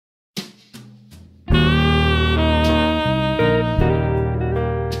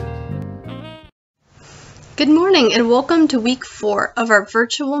Good morning and welcome to week 4 of our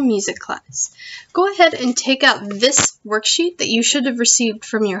virtual music class. Go ahead and take out this worksheet that you should have received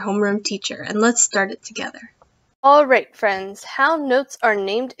from your homeroom teacher and let's start it together. Alright friends, how notes are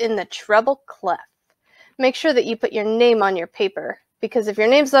named in the treble clef. Make sure that you put your name on your paper, because if your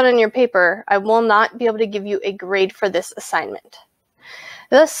name's not on your paper, I will not be able to give you a grade for this assignment.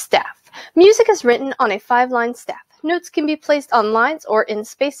 The staff. Music is written on a 5-line staff. Notes can be placed on lines or in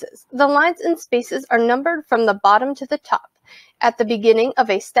spaces. The lines and spaces are numbered from the bottom to the top. At the beginning of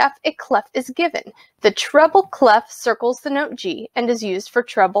a staff, a clef is given. The treble clef circles the note G and is used for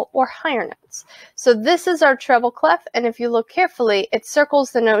treble or higher notes. So this is our treble clef, and if you look carefully, it circles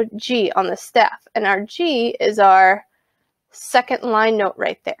the note G on the staff, and our G is our second line note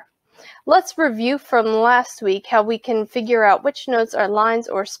right there. Let's review from last week how we can figure out which notes are lines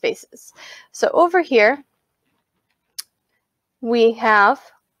or spaces. So over here, we have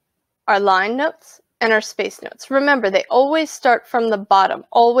our line notes and our space notes. Remember, they always start from the bottom.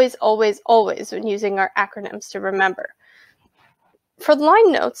 Always, always, always when using our acronyms to remember. For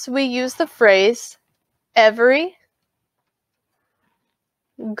line notes, we use the phrase, every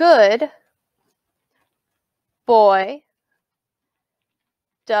good boy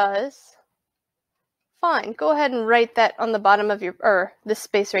does fine. Go ahead and write that on the bottom of your, or this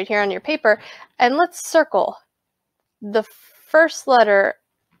space right here on your paper, and let's circle the first letter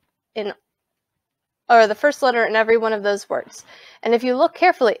in, or the first letter in every one of those words. And if you look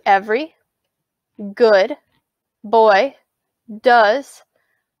carefully, every good boy does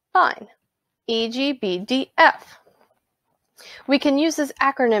fine. E, G, B, D, F. We can use this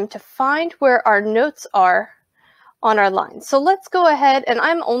acronym to find where our notes are on our lines. So let's go ahead, and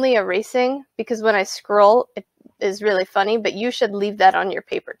I'm only erasing because when I scroll, it is really funny, but you should leave that on your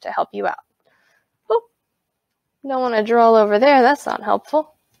paper to help you out. Don't want to draw over there, that's not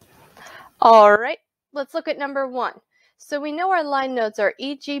helpful. All right, let's look at number 1. So we know our line notes are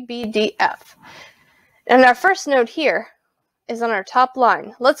E, G, B, D, F. And our first note here is on our top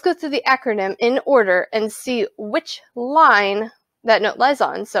line. Let's go through the acronym in order and see which line that note lies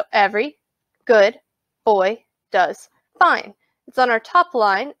on. So every good boy does fine. It's on our top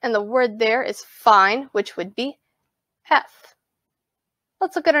line, and the word there is fine, which would be F.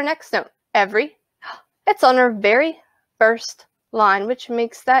 Let's look at our next note, every. It's on our very first line, which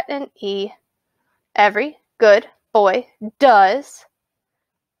makes that an E. Every good boy does.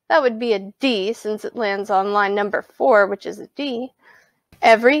 That would be a D since it lands on line number 4, which is a D.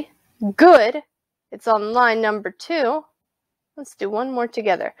 Every good, it's on line number 2. Let's do one more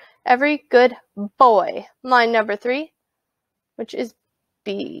together. Every good boy, line number 3, which is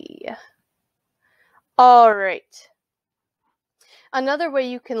B. All right. Another way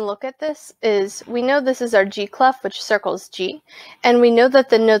you can look at this is, we know this is our G clef, which circles G, and we know that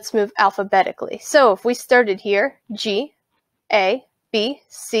the notes move alphabetically. So if we started here, G, A, B,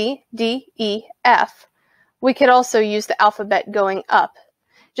 C, D, E, F, we could also use the alphabet going up.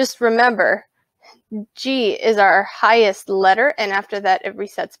 Just remember, G is our highest letter, and after that it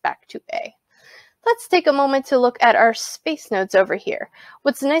resets back to A. Let's take a moment to look at our space notes over here.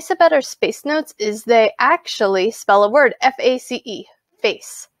 What's nice about our space notes is they actually spell a word, F-A-C-E,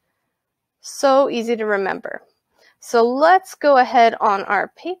 face. So easy to remember. So let's go ahead on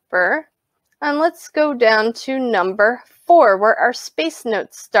our paper and let's go down to number 4 where our space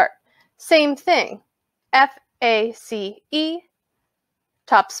notes start. Same thing, F-A-C-E,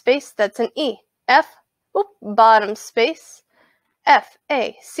 top space, that's an E. F, bottom space,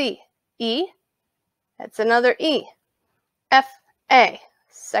 F-A-C-E, that's another E. F-A,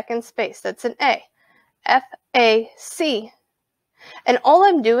 second space, that's an A. F-A-C. And all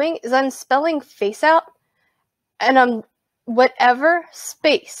I'm doing is I'm spelling face out, and whatever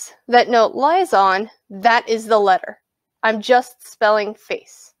space that note lies on, that is the letter. I'm just spelling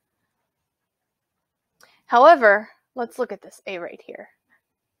face. However, let's look at this A right here.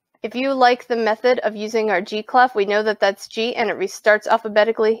 If you like the method of using our G clef, we know that that's G and it restarts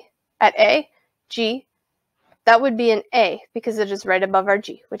alphabetically at A, G. That would be an A because it is right above our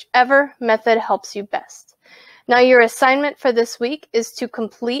G, whichever method helps you best. Now your assignment for this week is to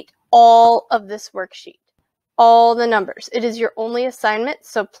complete all of this worksheet, all the numbers. It is your only assignment,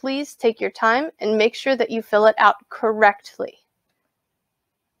 so please take your time and make sure that you fill it out correctly.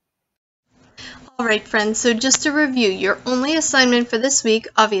 Alright friends, so just to review, your only assignment for this week,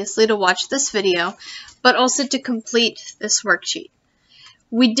 obviously to watch this video, but also to complete this worksheet.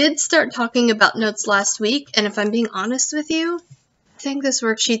 We did start talking about notes last week, and if I'm being honest with you, I think this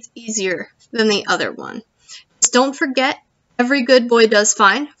worksheet's easier than the other one. Just don't forget, every good boy does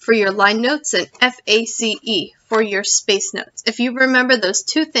fine for your line notes and F-A-C-E for your space notes. If you remember those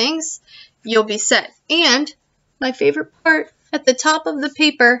two things, you'll be set. And my favorite part, at the top of the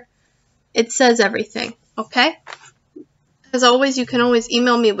paper, it says everything, okay? As always, you can always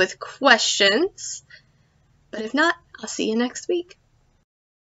email me with questions, but if not, I'll see you next week.